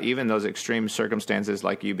thinking about even those extreme circumstances,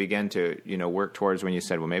 like you begin to, work towards when you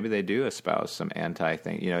said, well, maybe they do espouse some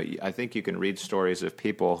anti-thing. I think you can read stories of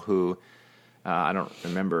people who, I don't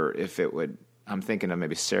remember if it would, I'm thinking of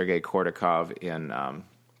maybe Sergei Kordakov in,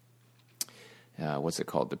 what's it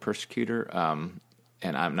called? The Persecutor.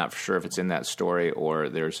 And I'm not sure if it's in that story or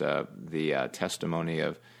there's the testimony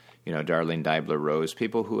of, Darlene Deibler-Rose,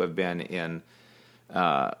 people who have been in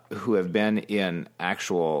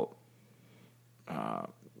actual,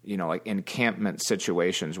 like encampment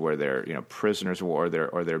situations where they're, prisoners of war,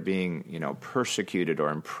 or they're being, persecuted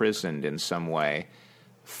or imprisoned in some way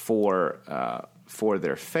for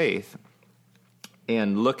their faith,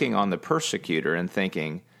 and looking on the persecutor and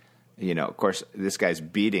thinking, of course, this guy's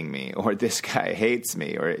beating me, or this guy hates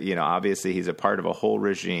me, or, obviously he's a part of a whole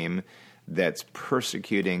regime that's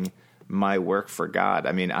persecuting my work for God.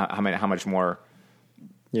 I mean, how much more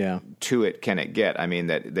to it can it get? I mean,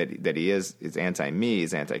 that he is anti-me,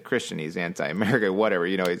 he's anti-Christian, he's anti-America, whatever,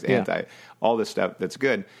 he's anti all this stuff that's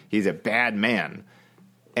good. He's a bad man.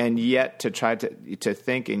 And yet to try to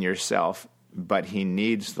think in yourself, but he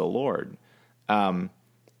needs the Lord. The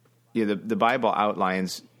Bible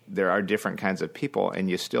outlines there are different kinds of people, and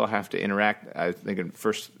you still have to interact. I think in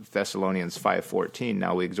 1 Thessalonians 5:14,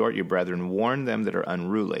 now we exhort you, brethren, warn them that are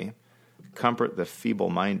unruly, comfort the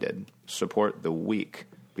feeble-minded, support the weak,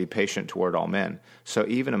 be patient toward all men. So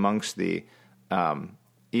even amongst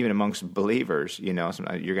believers, you're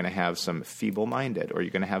going to have some feeble-minded, or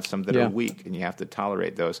you're going to have some that are weak, and you have to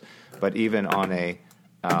tolerate those. But even on an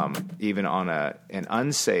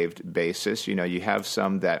unsaved basis, you have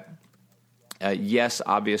some that. Yes,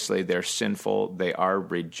 obviously they're sinful, they are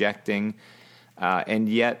rejecting, and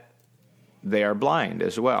yet they are blind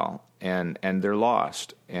as well, and they're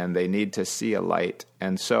lost, and they need to see a light.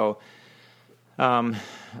 And so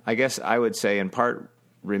I guess I would say in part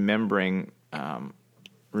remembering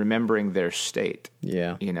their state.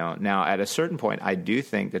 Yeah. Now at a certain point, I do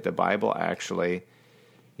think that the Bible actually,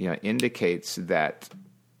 indicates that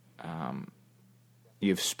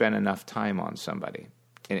you've spent enough time on somebody.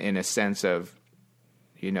 In a sense of,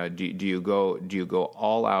 do you go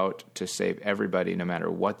all out to save everybody, no matter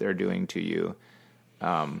what they're doing to you?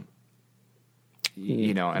 And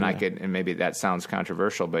maybe that sounds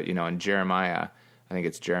controversial, but in Jeremiah, I think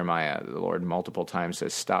it's Jeremiah, the Lord multiple times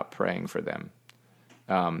says, "Stop praying for them,"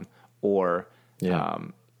 whether,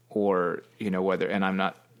 and I'm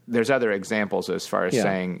not. There's other examples as far as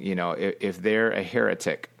saying, if they're a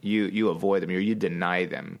heretic, you avoid them, or you deny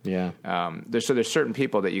them. Yeah. There's certain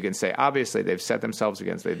people that you can say, obviously they've set themselves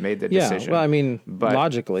against, they've made the decision. Well, I mean,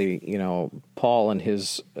 logically, Paul and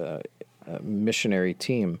his missionary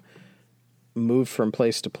team moved from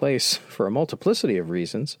place to place for a multiplicity of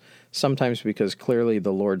reasons, sometimes because clearly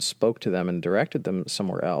the Lord spoke to them and directed them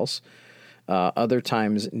somewhere else. Other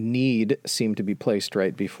times need seemed to be placed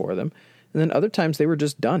right before them. And then other times they were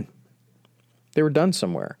just done. They were done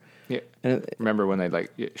somewhere. Yeah. And remember when they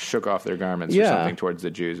shook off their garments or something towards the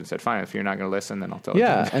Jews and said, "Fine, if you're not going to listen, then I'll tell you."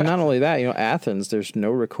 Yeah, and not only that, Athens. There's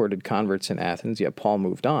no recorded converts in Athens yet. Paul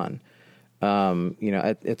moved on.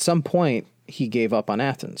 At some point he gave up on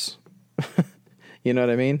Athens. You know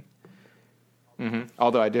what I mean? Mm-hmm.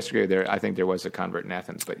 Although I disagree there, I think there was a convert in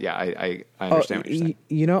Athens. But yeah, I understand what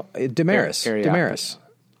you're saying. Damaris.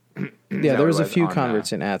 Yeah, there was a few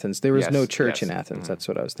converts in Athens. There was no church in Athens. Mm-hmm. That's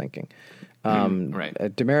what I was thinking. Right.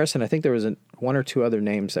 Damaris, and I think there was one or two other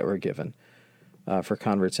names that were given for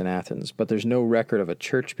converts in Athens, but there's no record of a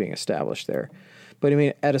church being established there. But I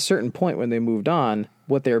mean, at a certain point when they moved on,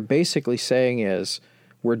 what they're basically saying is,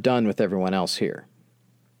 we're done with everyone else here.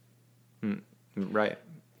 Right.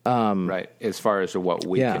 Right. As far as what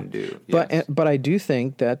we can do. Yes. But I do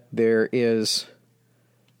think that there is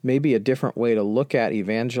maybe a different way to look at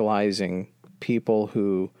evangelizing people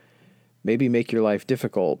who maybe make your life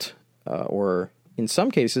difficult, or in some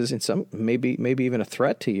cases, maybe even a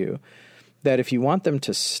threat to you, that if you want them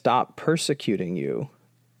to stop persecuting you,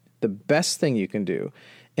 the best thing you can do,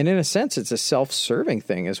 and in a sense it's a self-serving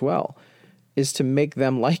thing as well, is to make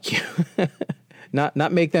them like you. not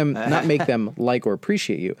make them like or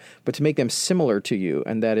appreciate you, but to make them similar to you,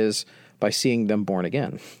 and that is by seeing them born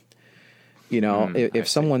again. If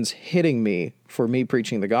someone's hitting me for me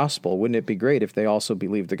preaching the gospel, wouldn't it be great if they also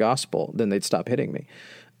believed the gospel? Then they'd stop hitting me.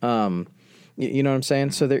 You know what I'm saying?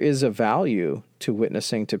 Mm-hmm. So there is a value to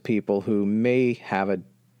witnessing to people who may have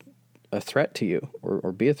a threat to you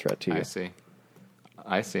or be a threat to you.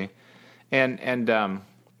 I see. And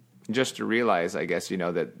just to realize, I guess,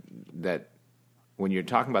 that when you're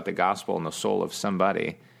talking about the gospel and the soul of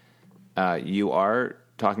somebody, you are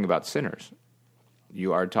talking about sinners.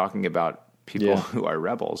 You are talking about people who are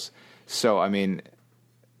rebels. So, I mean,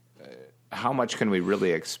 how much can we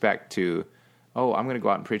really expect to, I'm going to go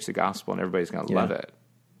out and preach the gospel and everybody's going to love it?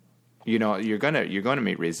 You know, you're going to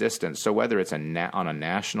meet resistance. So whether it's on a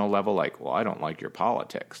national level, like, well, I don't like your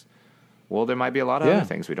politics. Well, there might be a lot of other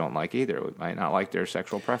things we don't like either. We might not like their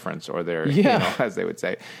sexual preference or their, as they would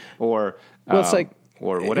say, or it's like,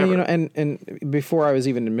 or whatever. You know, and before I was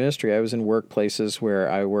even in ministry, I was in workplaces where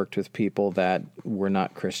I worked with people that were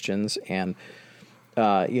not Christians, and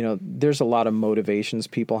you know, there's a lot of motivations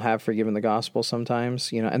people have for giving the gospel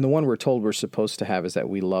sometimes. You know, and the one we're told we're supposed to have is that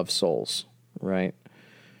we love souls, right?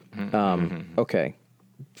 Okay,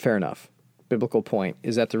 fair enough. Biblical point.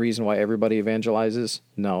 Is that the reason why everybody evangelizes?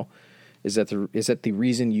 No. Is that the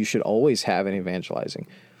reason you should always have an evangelizing?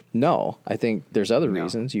 No. I think there's other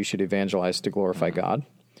reasons. You should evangelize to glorify God.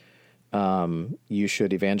 You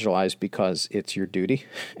should evangelize because it's your duty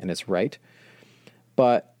and it's right.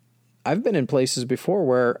 But I've been in places before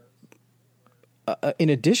where, in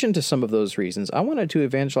addition to some of those reasons, I wanted to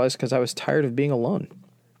evangelize because I was tired of being alone.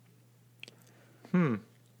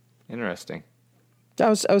 Interesting. I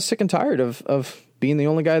was sick and tired of being the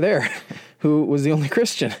only guy there who was the only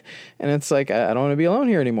Christian. And it's like, I don't want to be alone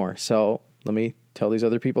here anymore. So let me tell these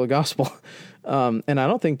other people the gospel. And I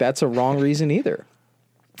don't think that's a wrong reason either.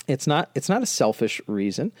 It's not a selfish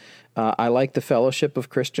reason. I like the fellowship of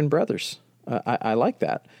Christian brothers. I like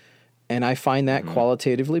that. And I find that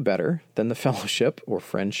qualitatively better than the fellowship or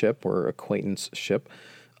friendship or acquaintanceship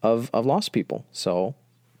of lost people. So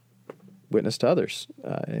witness to others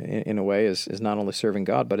in a way is not only serving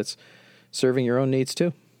God, but it's serving your own needs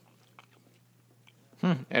too.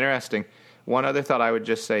 Interesting. One other thought I would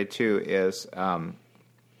just say too is, and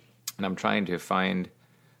I'm trying to find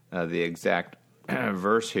the exact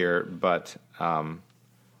verse here, but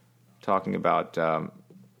talking about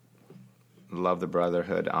love the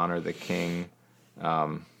brotherhood, honor the king. Is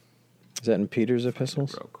that in Peter's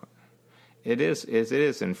epistles? It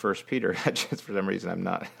is in 1 Peter. Just for some reason, I'm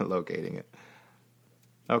not locating it.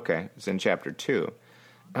 Okay, it's in chapter 2.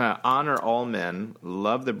 Honor all men,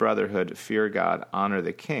 love the brotherhood, fear God, honor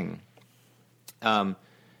the king. You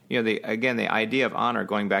know, the idea of honor,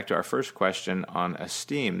 going back to our first question on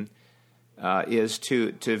esteem, is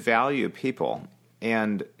to value people.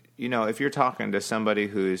 And you know, if you're talking to somebody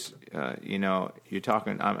who's, you know, you're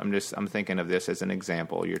talking. I'm thinking of this as an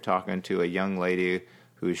example. You're talking to a young lady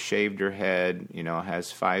who's shaved her head, you know,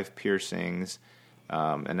 has 5 piercings,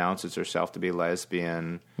 announces herself to be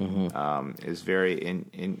lesbian, is very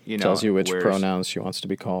you know, tells you which pronouns she wants to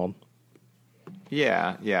be called.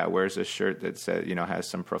 Yeah, wears a shirt that says, you know, has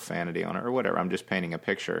some profanity on it or whatever. I'm just painting a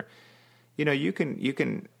picture. You know, you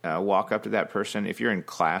can walk up to that person if you're in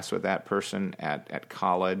class with that person at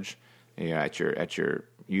college, you know, at your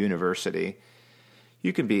university.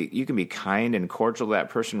 You can be kind and cordial to that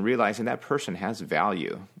person, realizing that person has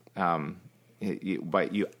value,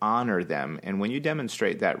 but you honor them. And when you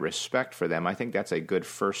demonstrate that respect for them, I think that's a good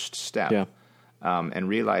first step. Yeah. And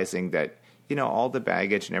realizing that, you know, all the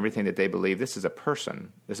baggage and everything that they believe, this is a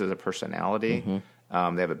person. This is a personality. They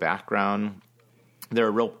have a background. They're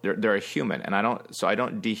a human, and I don't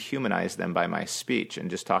dehumanize them by my speech and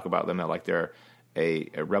just talk about them like they're a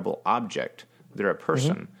rebel object. They're a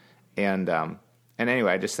person, and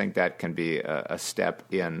anyway, I just think that can be a step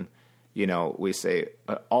in. You know, we say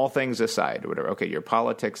all things aside, or whatever. Okay, your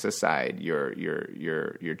politics aside, your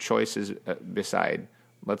choices beside.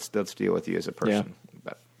 Let's deal with you as a person. Yeah.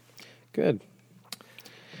 But. Good.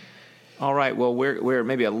 All right. Well, we're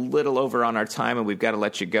maybe a little over on our time, and we've got to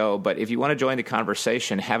let you go. But if you want to join the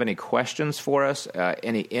conversation, have any questions for us,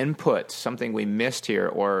 any input, something we missed here,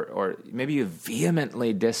 or maybe you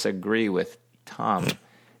vehemently disagree with Tom,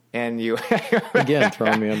 and you again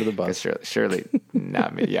throwing me under the bus. Surely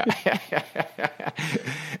not me. Yeah.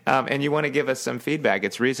 And you want to give us some feedback,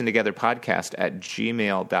 it's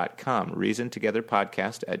reasontogetherpodcast@gmail.com.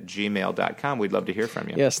 reasontogetherpodcast@gmail.com. We'd love to hear from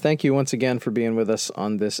you. Yes, thank you once again for being with us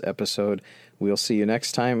on this episode. We'll see you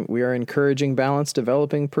next time. We are encouraging balance,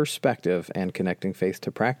 developing perspective, and connecting faith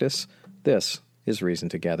to practice. This is Reason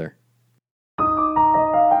Together.